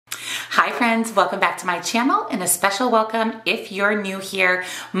Hi friends, welcome back to my channel and a special welcome if you're new here.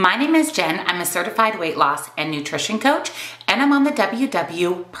 My name is Jen. I'm a certified weight loss and nutrition coach and I'm on the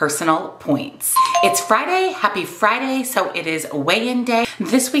WW Personal Points. It's Friday, happy Friday, so it is weigh-in day.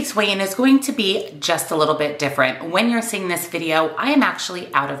 This week's weigh-in is going to be just a little bit different. When you're seeing this video, I am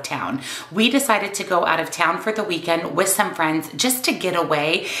actually out of town. We decided to go out of town for the weekend with some friends just to get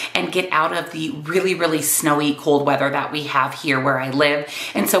away and get out of the really snowy, cold weather that we have here where I live.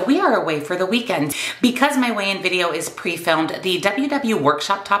 And so we are away for the weekend. Because my weigh-in video is pre-filmed, the WW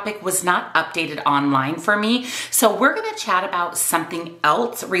workshop topic was not updated online for me. So we're gonna chat about something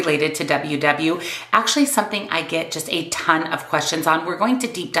else related to WW. Actually, something I get just a ton of questions on. We're going to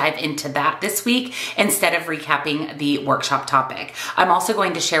deep dive into that this week instead of recapping the workshop topic. I'm also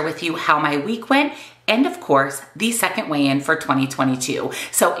going to share with you how my week went and of course, the second weigh-in for 2022.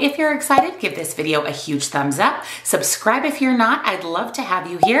 So if you're excited, give this video a huge thumbs up. Subscribe if you're not. I'd love to have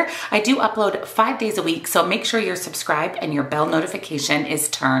you here. I do upload 5 days a week, so make sure you're subscribed and your bell notification is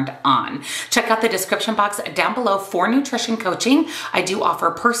turned on. Check out the description box down below for nutrition coaching. I do offer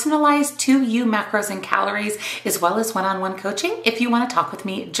personalized to you macros and calories, as well as one-on-one coaching if you want to talk with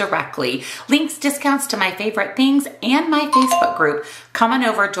me directly. Links, discounts to my favorite things, and my Facebook group. Come on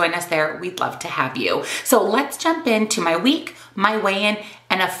over, join us there. We'd love to have you. So let's jump into my week, my weigh-in,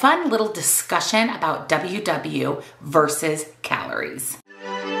 and a fun little discussion about WW versus calories.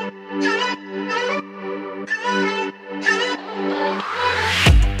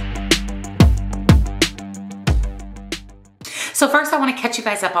 So first I want to catch you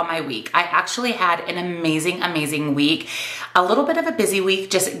guys up on my week. I actually had an amazing week. A little bit of a busy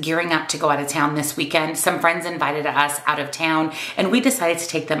week, just gearing up to go out of town this weekend. Some friends invited us out of town and we decided to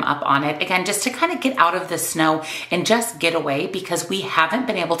take them up on it. Again, just to kind of get out of the snow and just get away because we haven't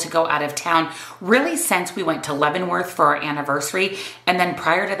been able to go out of town really since we went to Leavenworth for our anniversary. And then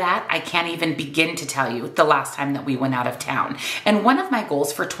prior to that, I can't even begin to tell you the last time that we went out of town. And one of my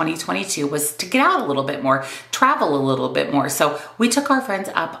goals for 2022 was to get out a little bit more, travel a little bit more. So we took our friends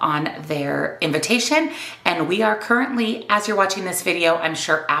up on their invitation and we are currently, as you're watching this video, I'm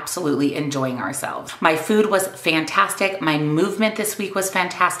sure absolutely enjoying ourselves. My food was fantastic. My movement this week was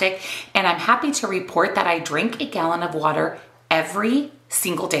fantastic. And I'm happy to report that I drank a gallon of water every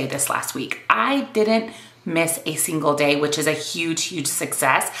single day this last week. I didn't miss a single day, which is a huge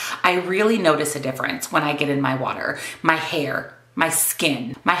success. I really notice a difference when I get in my water, my hair, my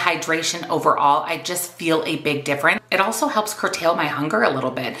skin, my hydration overall. I just feel a big difference. It also helps curtail my hunger a little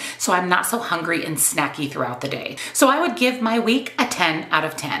bit, so I'm not so hungry and snacky throughout the day. So I would give my week a 10 out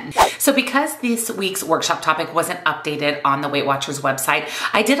of 10. So because this week's workshop topic wasn't updated on the Weight Watchers website,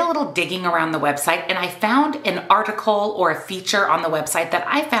 I did a little digging around the website and I found an article or a feature on the website that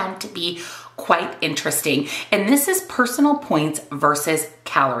I found to be quite interesting. And this is personal points versus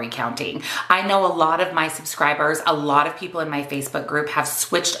calorie counting. I know a lot of my subscribers, a lot of people in my Facebook group have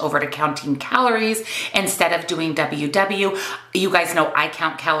switched over to counting calories instead of doing WW. You guys know I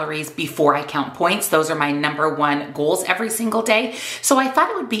count calories before I count points. Those are my #1 goals every single day. So I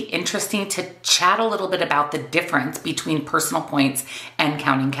thought it would be interesting to chat a little bit about the difference between personal points and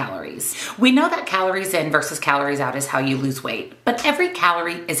counting calories. We know that calories in versus calories out is how you lose weight, but every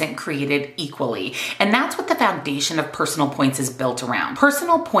calorie isn't created equally. And that's what the foundation of personal points is built around.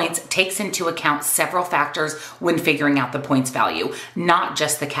 Personal points takes into account several factors when figuring out the points value, not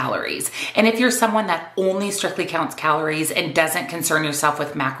just the calories. And if you're someone that only strictly counts calories and doesn't concern yourself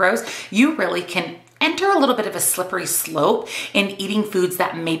with macros, you really can enter a little bit of a slippery slope in eating foods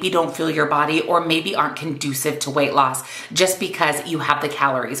that maybe don't fuel your body or maybe aren't conducive to weight loss just because you have the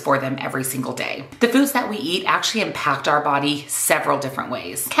calories for them every single day. The foods that we eat actually impact our body several different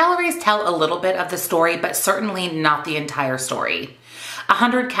ways. Calories tell a little bit of the story, but certainly not the entire story.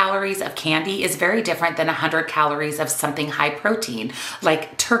 100 calories of candy is very different than 100 calories of something high protein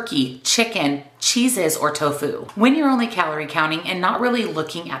like turkey, chicken, cheeses, or tofu. When you're only calorie counting and not really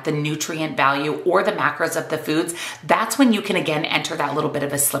looking at the nutrient value or the macros of the foods, that's when you can again enter that little bit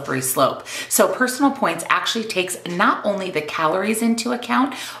of a slippery slope. So personal points actually takes not only the calories into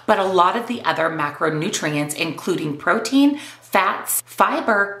account, but a lot of the other macronutrients, including protein, fats,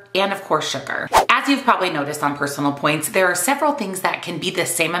 fiber, and of course sugar. As you've probably noticed on personal points, there are several things that can be the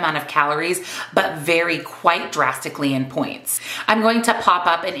same amount of calories, but vary quite drastically in points. I'm going to pop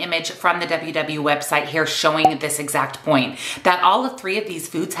up an image from the WW website here showing this exact point, that all 3 of these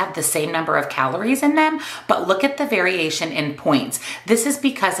foods have the same number of calories in them, but look at the variation in points. This is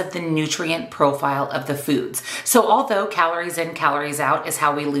because of the nutrient profile of the foods. So although calories in, calories out is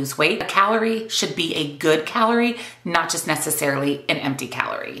how we lose weight, a calorie should be a good calorie, not just necessarily necessarily an empty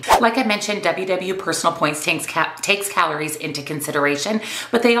calorie. Like I mentioned, WW Personal Points takes calories into consideration,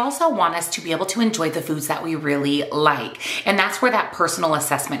 but they also want us to be able to enjoy the foods that we really like. And that's where that personal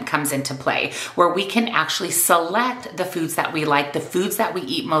assessment comes into play, where we can actually select the foods that we like, the foods that we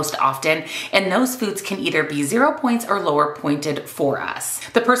eat most often, and those foods can either be 0 points or lower pointed for us.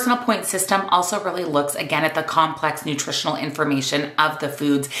 The personal point system also really looks again at the complex nutritional information of the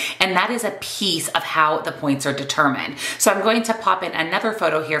foods, and that is a piece of how the points are determined. So I'm going to pop in another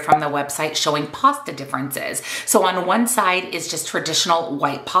photo here from the website showing pasta differences. So on one side is just traditional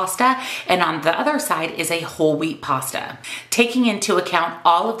white pasta, and on the other side is a whole wheat pasta. Taking into account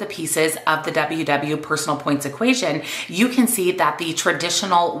all of the pieces of the WW Personal Points equation, you can see that the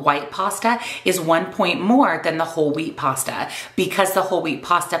traditional white pasta is 1 point more than the whole wheat pasta, because the whole wheat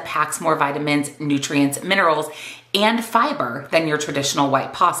pasta packs more vitamins, nutrients, minerals, and fiber than your traditional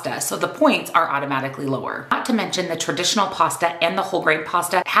white pasta, so the points are automatically lower. Not to mention the traditional pasta and the whole grain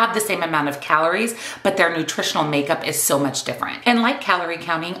pasta have the same amount of calories, but their nutritional makeup is so much different. And like calorie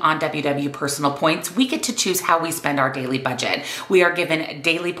counting on WW Personal Points, we get to choose how we spend our daily budget. We are given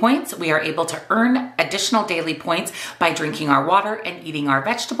daily points. We are able to earn additional daily points by drinking our water and eating our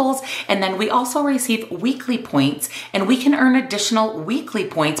vegetables, and then we also receive weekly points, and we can earn additional weekly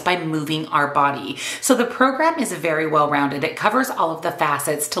points by moving our body. So the program is very well-rounded. It covers all of the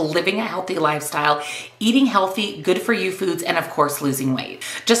facets to living a healthy lifestyle, eating healthy, good for you foods, and of course, losing weight.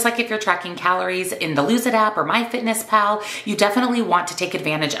 Just like if you're tracking calories in the Lose It app or MyFitnessPal, you definitely want to take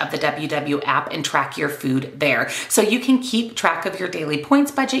advantage of the WW app and track your food there. So you can keep track of your daily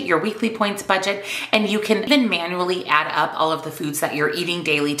points budget, your weekly points budget, and you can even manually add up all of the foods that you're eating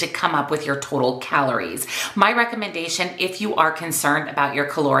daily to come up with your total calories. My recommendation, if you are concerned about your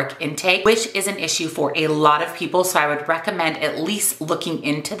caloric intake, which is an issue for a lot of people, so I would recommend at least looking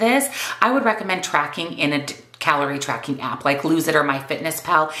into this. I would recommend tracking in a calorie tracking app like Lose It or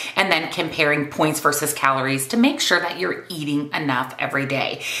MyFitnessPal, and then comparing points versus calories to make sure that you're eating enough every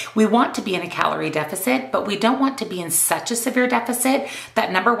day. We want to be in a calorie deficit, but we don't want to be in such a severe deficit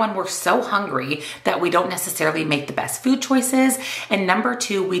that number one, we're so hungry that we don't necessarily make the best food choices, and number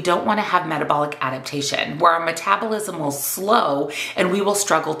two, we don't want to have metabolic adaptation where our metabolism will slow and we will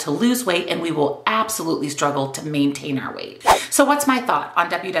struggle to lose weight, and we will absolutely struggle to maintain our weight. So what's my thought on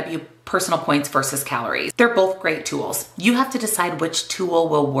WW Personal Points versus calories? They're both great tools. You have to decide which tool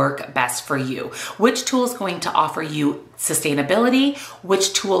will work best for you. Which tool is going to offer you sustainability?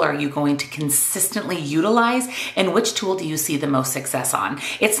 Which tool are you going to consistently utilize? And which tool do you see the most success on?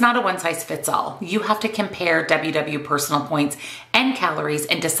 It's not a one size fits all. You have to compare WW Personal Points and calories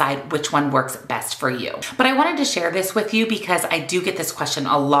and decide which one works best for you. But I wanted to share this with you because I do get this question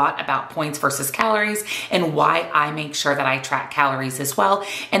a lot about points versus calories and why I make sure that I track calories as well.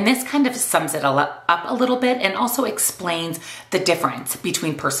 And this kind of sums it up a little bit and also explains the difference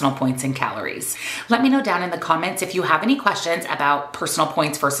between personal points and calories. Let me know down in the comments if you have any questions about personal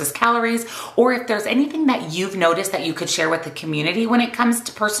points versus calories, or if there's anything that you've noticed that you could share with the community when it comes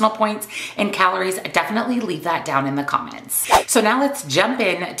to personal points and calories. Definitely leave that down in the comments. So now let's jump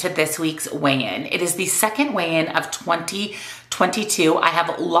in to this week's weigh-in. It is the second weigh-in of 2022. I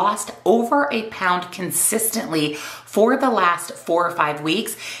have lost over a pound consistently for the last 4 or 5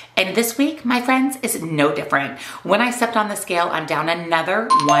 weeks. And this week, my friends, is no different. When I stepped on the scale, I'm down another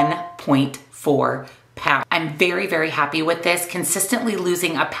 1.4 pounds. I'm very, very happy with this. Consistently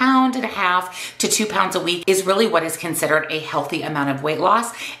losing 1.5 pounds to 2 pounds a week is really what is considered a healthy amount of weight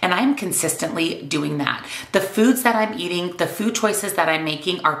loss, and I'm consistently doing that. The foods that I'm eating, the food choices that I'm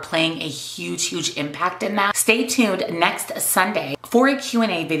making are playing a huge, huge impact in that. Stay tuned next Sunday for a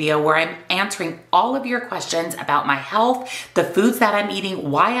Q&A video where I'm answering all of your questions about my health, the foods that I'm eating,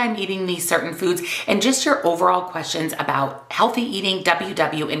 why I'm eating these certain foods, and just your overall questions about healthy eating,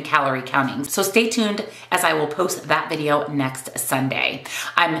 WW, and calorie counting. So stay tuned as I will post that video next Sunday.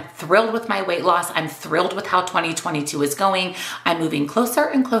 I'm thrilled with my weight loss. I'm thrilled with how 2022 is going. I'm moving closer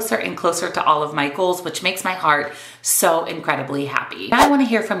and closer and closer to all of my goals, which makes my heart so incredibly happy. Now I want to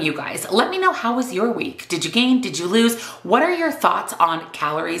hear from you guys. Let me know, how was your week? Did you gain? Did you lose? What are your thoughts on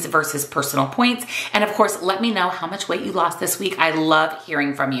calories versus personal points? And of course, let me know how much weight you lost this week. I love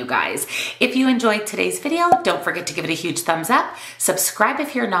hearing from you guys. If you enjoyed today's video, don't forget to give it a huge thumbs up. Subscribe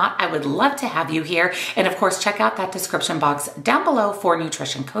if you're not. I would love to have you here. And of course, check out that description box down below for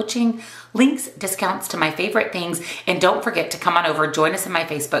nutrition coaching, links, discounts to my favorite things. And don't forget to come on over, join us in my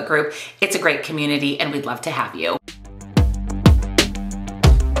Facebook group. It's a great community and we'd love to have you.